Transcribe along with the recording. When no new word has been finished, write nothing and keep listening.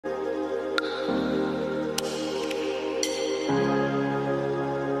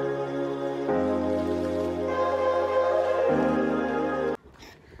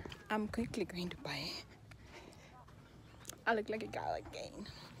I'm quickly going to buy. I look like a girl again.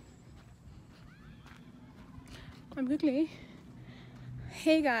 I'm quickly.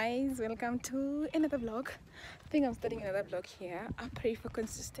 Hey guys, welcome to another vlog. I think I'm starting another vlog here. I pray for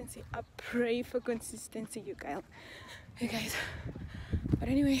consistency. I pray for consistency, you guys. Hey guys. But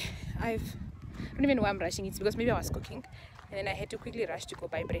anyway, I don't even know why I'm rushing. It's because maybe I was cooking and then I had to quickly rush to go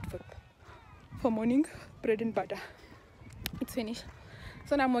buy bread for morning. Bread and butter. It's finished.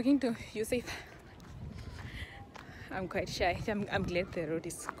 So now I'm walking to Yusuf. I'm quite shy. I'm glad the road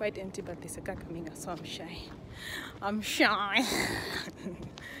is quite empty, but there's a car coming up, so I'm shy. I'm shy.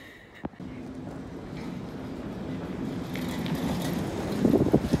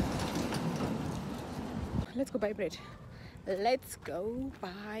 Let's go buy bread. Let's go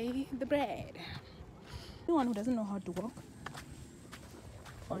buy the bread. Anyone who doesn't know how to walk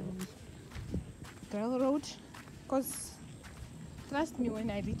on gravel road, because trust me,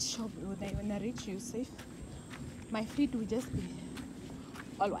 when I reach Yusuf, my feet will just be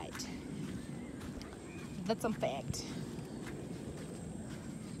all white. That's a fact.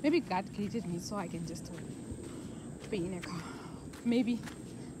 Maybe God created me so I can just be in a car. Maybe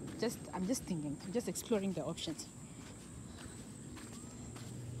I'm just thinking, I'm just exploring the options.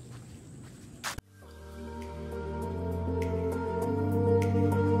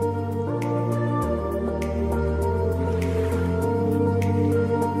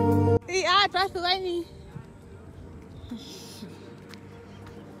 Yeah, trust me.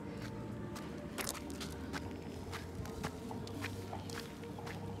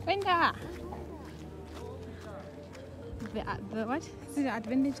 The what? See, the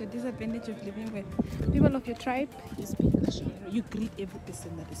advantage or disadvantage of living with people of your tribe is you greet every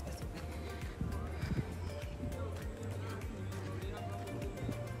person that is passing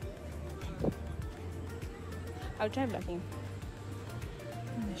by. I'll try vlogging.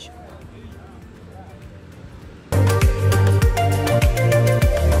 I'm not sure.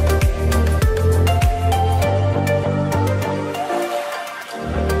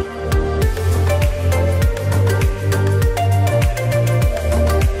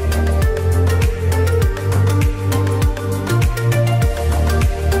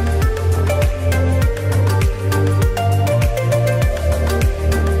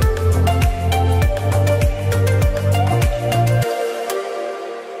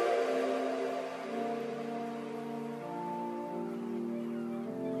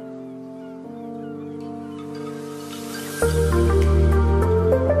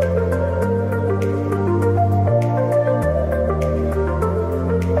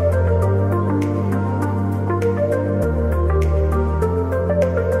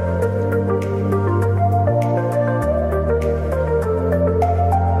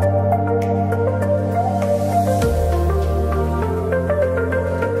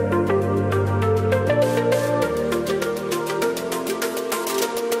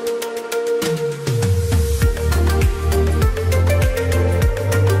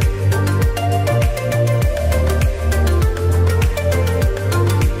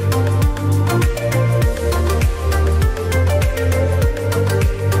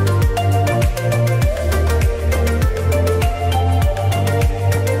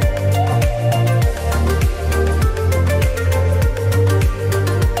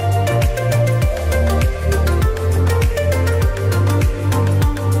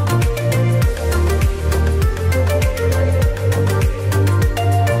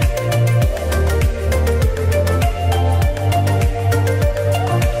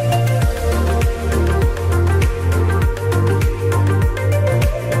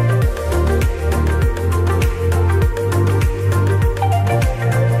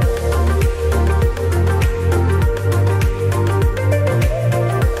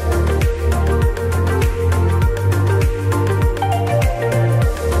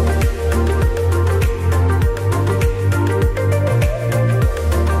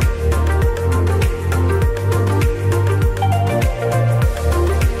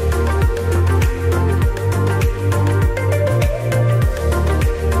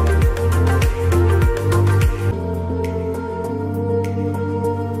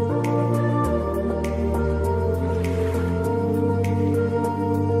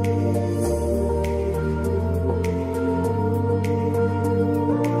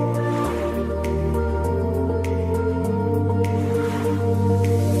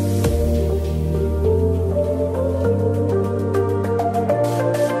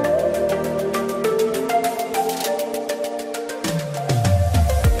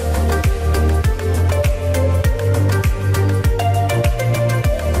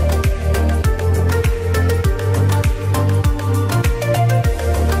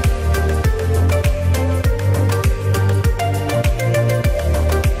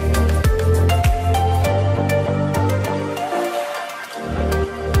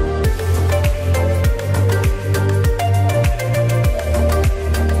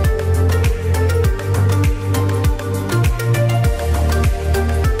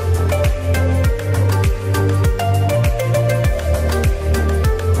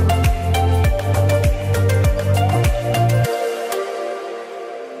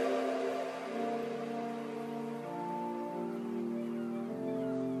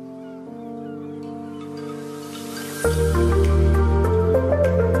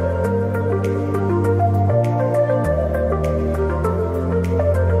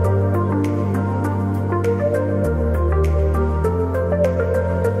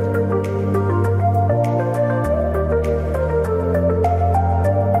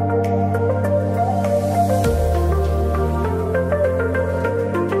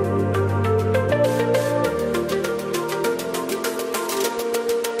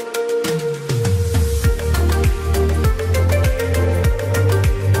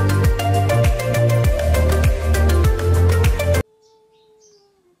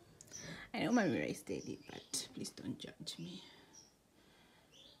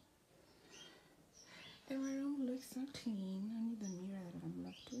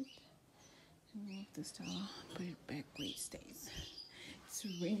 this towel, put it back where it stays. It's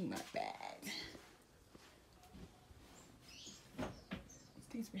raining my bag. It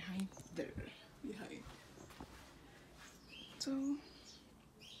stays behind there, behind. So,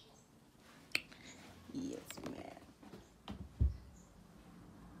 yes, man.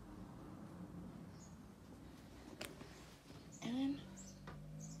 And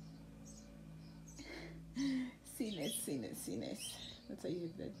sinus. That's how you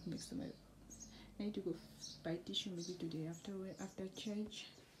have that next to my. I need to go buy tissue maybe today after church.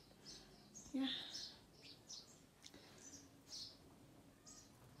 Yeah.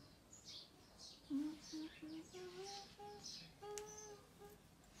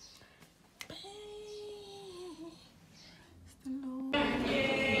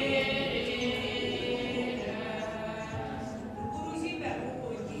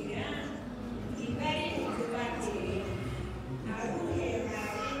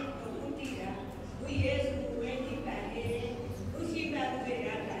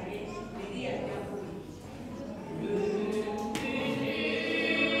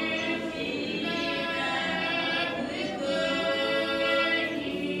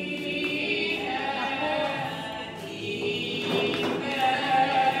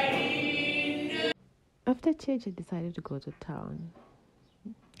 After church, I decided to go to town,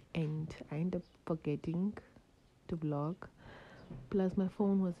 and I ended up forgetting to vlog. Plus, my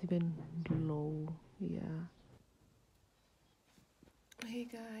phone was even low. Yeah. Hey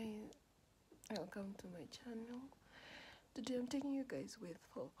guys, welcome to my channel. Today I'm taking you guys with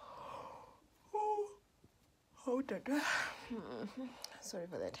for. Hold on. Sorry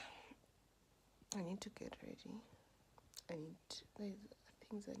for that. I need to get ready. There's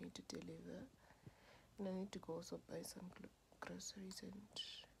things I need to deliver. And I need to go also buy some groceries and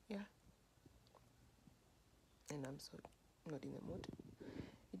yeah. And I'm so not in the mood.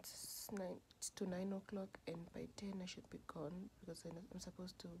 It's to 9 o'clock, and by 10 I should be gone because I'm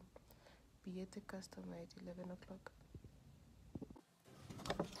supposed to be at the customer at 11 o'clock.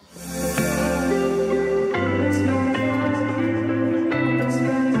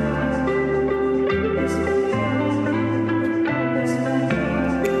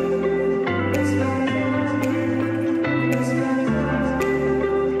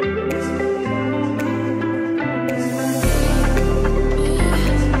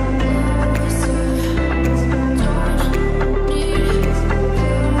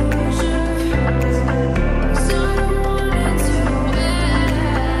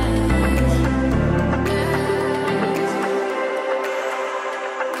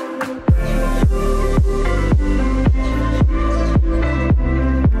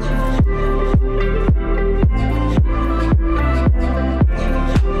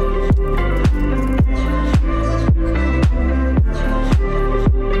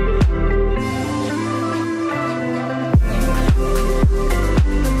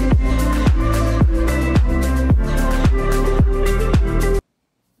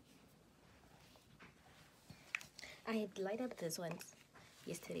 I had light up this ones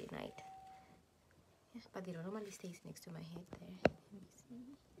yesterday night, but they don't normally stay next to my head there. Let me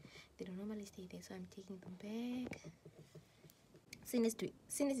see. They don't normally stay there, so I'm taking them back. Sinus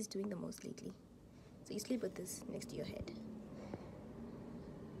is doing the most lately, so you sleep with this next to your head.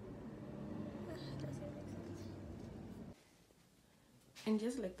 And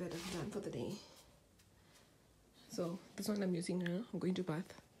just like that, I'm done for the day. So this one I'm using now. I'm going to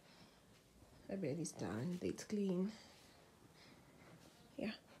bath. My bed is done. It's clean.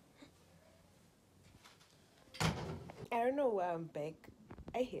 Yeah. I don't know why I'm back.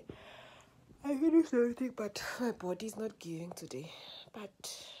 I finished everything, but my body's not giving today.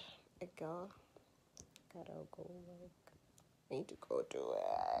 But a girl gotta go work. I need to go to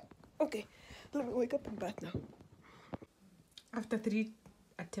work. Okay, let me wake up and bath now. After 3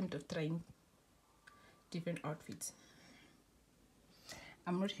 attempts of trying different outfits,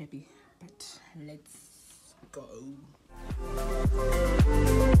 I'm not happy, but let's go.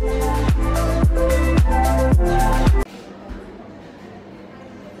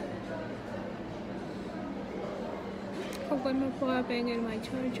 I've got my power bank and my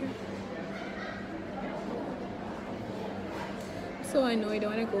charger, so I know I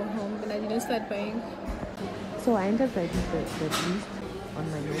don't want to go home, but I didn't start buying. So I ended up writing the list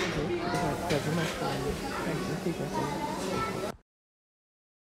on my notebook because I had so much fun trying to figure things.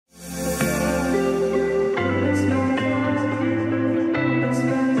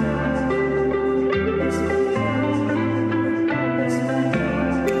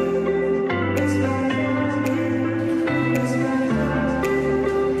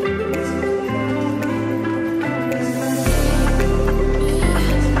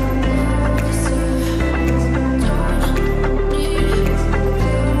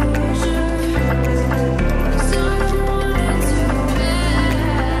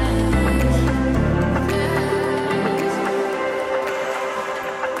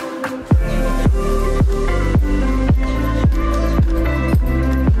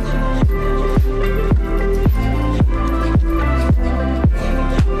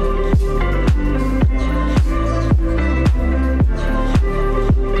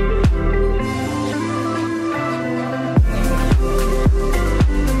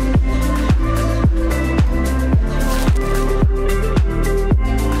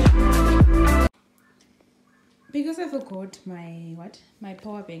 forgot my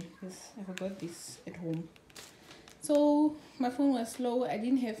power bank because I forgot this at home. So my phone was slow. I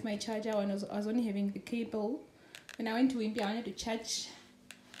didn't have my charger. I was only having the cable. When I went to Wimpy, I wanted to charge.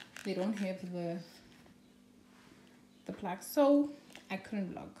 They don't have the plug, so I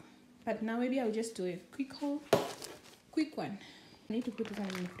couldn't vlog. But now maybe I'll just do a quick one. I need to put this one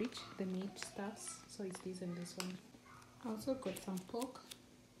in the fridge, the meat stuffs. So it's this and this one. I also got some pork.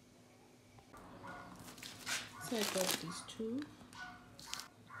 So I got these two.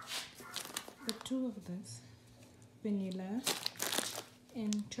 The two of this. Vanilla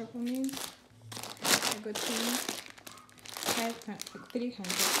and chocolate. I got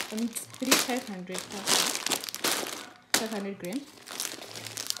 500 gram.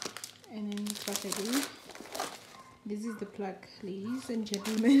 And then what I do, this is the plug, ladies and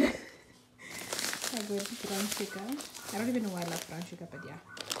gentlemen. I got brown sugar. I don't even know why I love brown sugar, but yeah.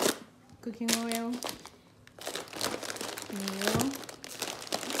 Cooking oil, meal,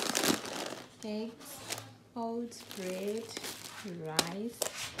 eggs, oats, bread, rice.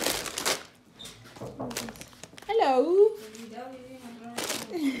 Hello.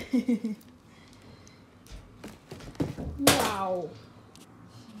 Wow.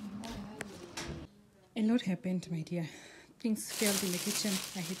 A lot happened, my dear. Things failed in the kitchen.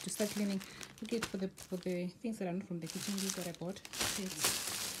 I had to start cleaning. Okay, for the things that are not from the kitchen, this is what I bought.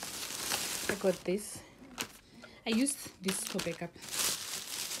 I got this. I used this for backup.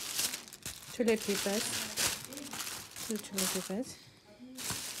 Toilet papers. Two toilet papers.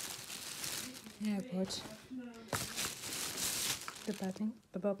 Yeah, I bought the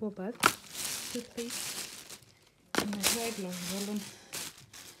bubble bath, toothpaste, and my dried long.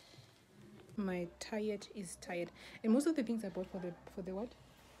 My tired is tired, and most of the things I bought for the what,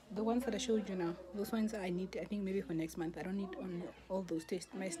 the ones that I showed you now, those ones I need, I think maybe for next month. I don't need on all those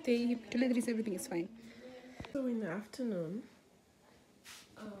tests. My stay, toiletries, everything is fine. So in the afternoon,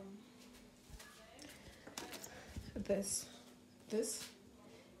 this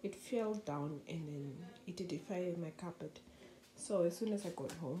it fell down and then it did defile my carpet. So as soon as I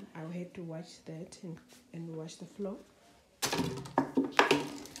got home, I had to wash that and wash the floor.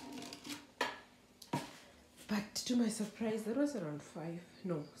 But to my surprise, that was around 5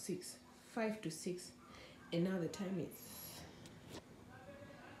 to 6, and now the time is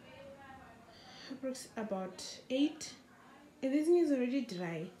about 8, and this thing is already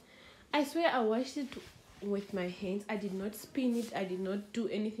dry. I swear I washed it with my hands. I did not spin it. I did not do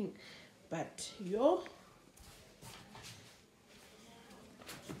anything. But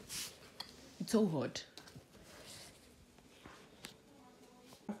it's so hot.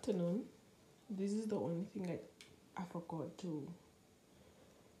 Afternoon. This is the only thing I forgot to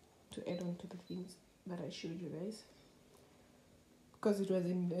add on to the things that I showed you guys, because it was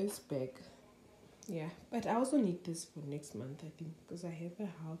in this bag. Yeah, but I also need this for next month, I think, because I have a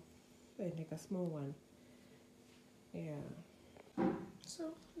half and like a small one. Yeah,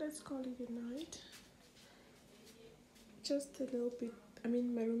 so let's call it a night. Just a little bit. I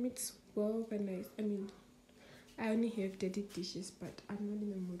mean, my room is well organized. I mean, I only have dirty dishes, but I'm not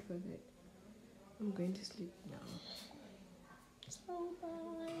in the mood for that. I'm going to sleep now. So bye.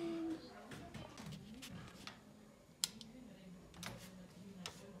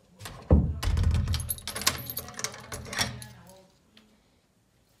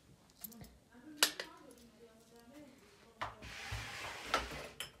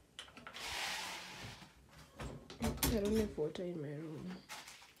 I don't have water in my room.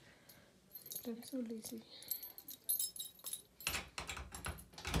 I'm so lazy.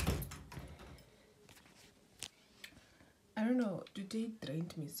 I don't know, today it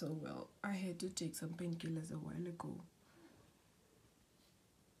drained me so well. I had to take some painkillers a while ago.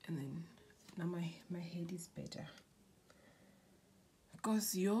 And then now my head is better.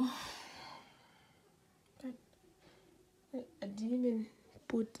 Because I didn't even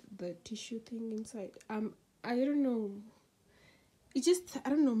put the tissue thing inside. I don't know. It just, I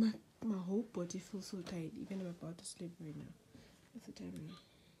don't know, my whole body feels so tired. Even I'm about to sleep right now. What's the time now?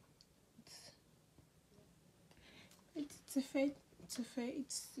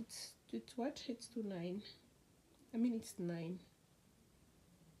 It's what? It's to 9. I mean, it's 9.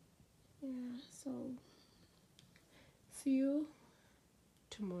 Yeah, so see you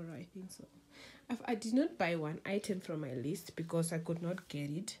tomorrow, I think so. I did not buy one item from my list because I could not get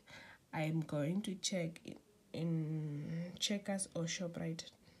it. I am going to check in Checkers or ShopRite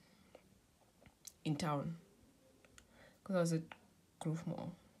in town, because I was at Grove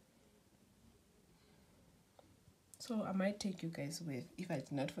Mall. So I might take you guys with if I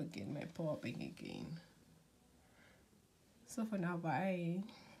did not forget my power bank again. So for now, bye.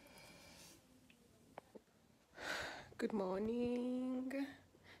 Good morning.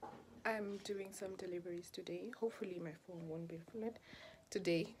 I'm doing some deliveries today. Hopefully my phone won't be flooded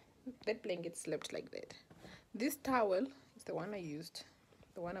today. That blanket slept like that. This towel is the one I used,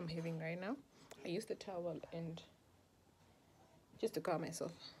 the one I'm having right now. I used the towel and just to calm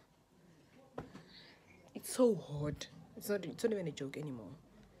myself. It's so hot. It's not even a joke anymore.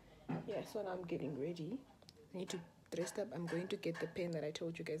 Yeah, so now I'm getting ready. I need to dress up. I'm going to get the pen that I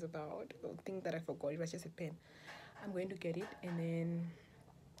told you guys about. The thing that I forgot, it was just a pen. I'm going to get it and then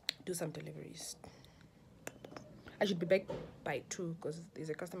do some deliveries. I should be back by 2 because there's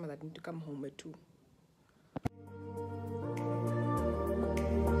a customer that need to come home at 2.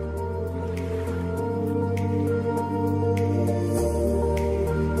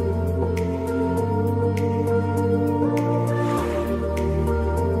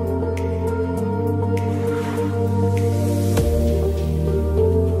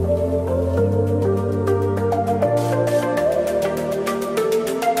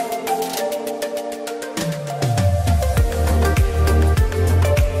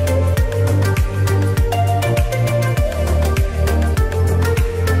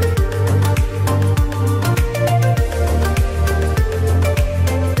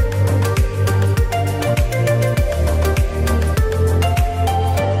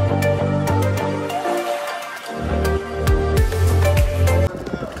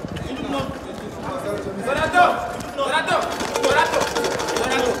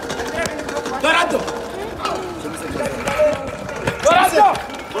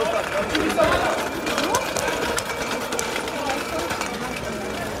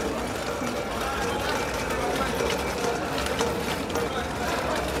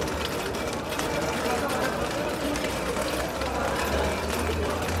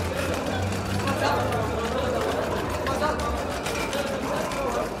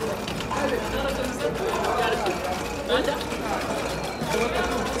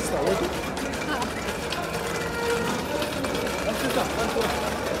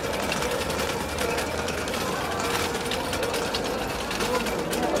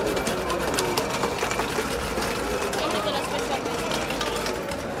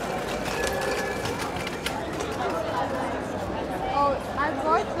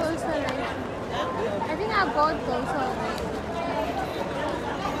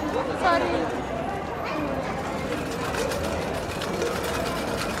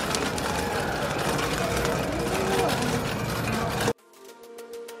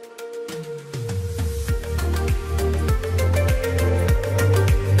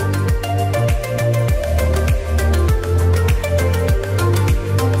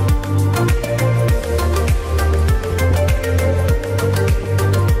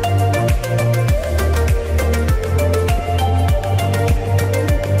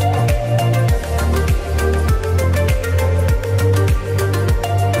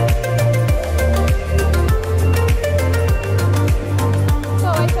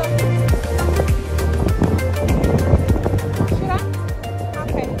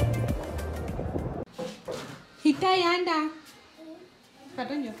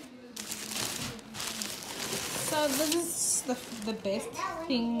 So this is the best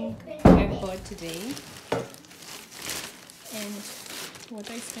thing I bought today, and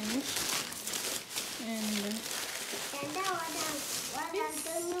water is finished, and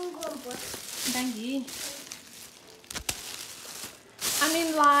dangi. I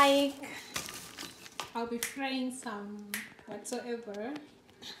mean, like, I'll be frying some whatsoever.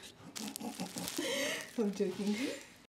 I'm joking.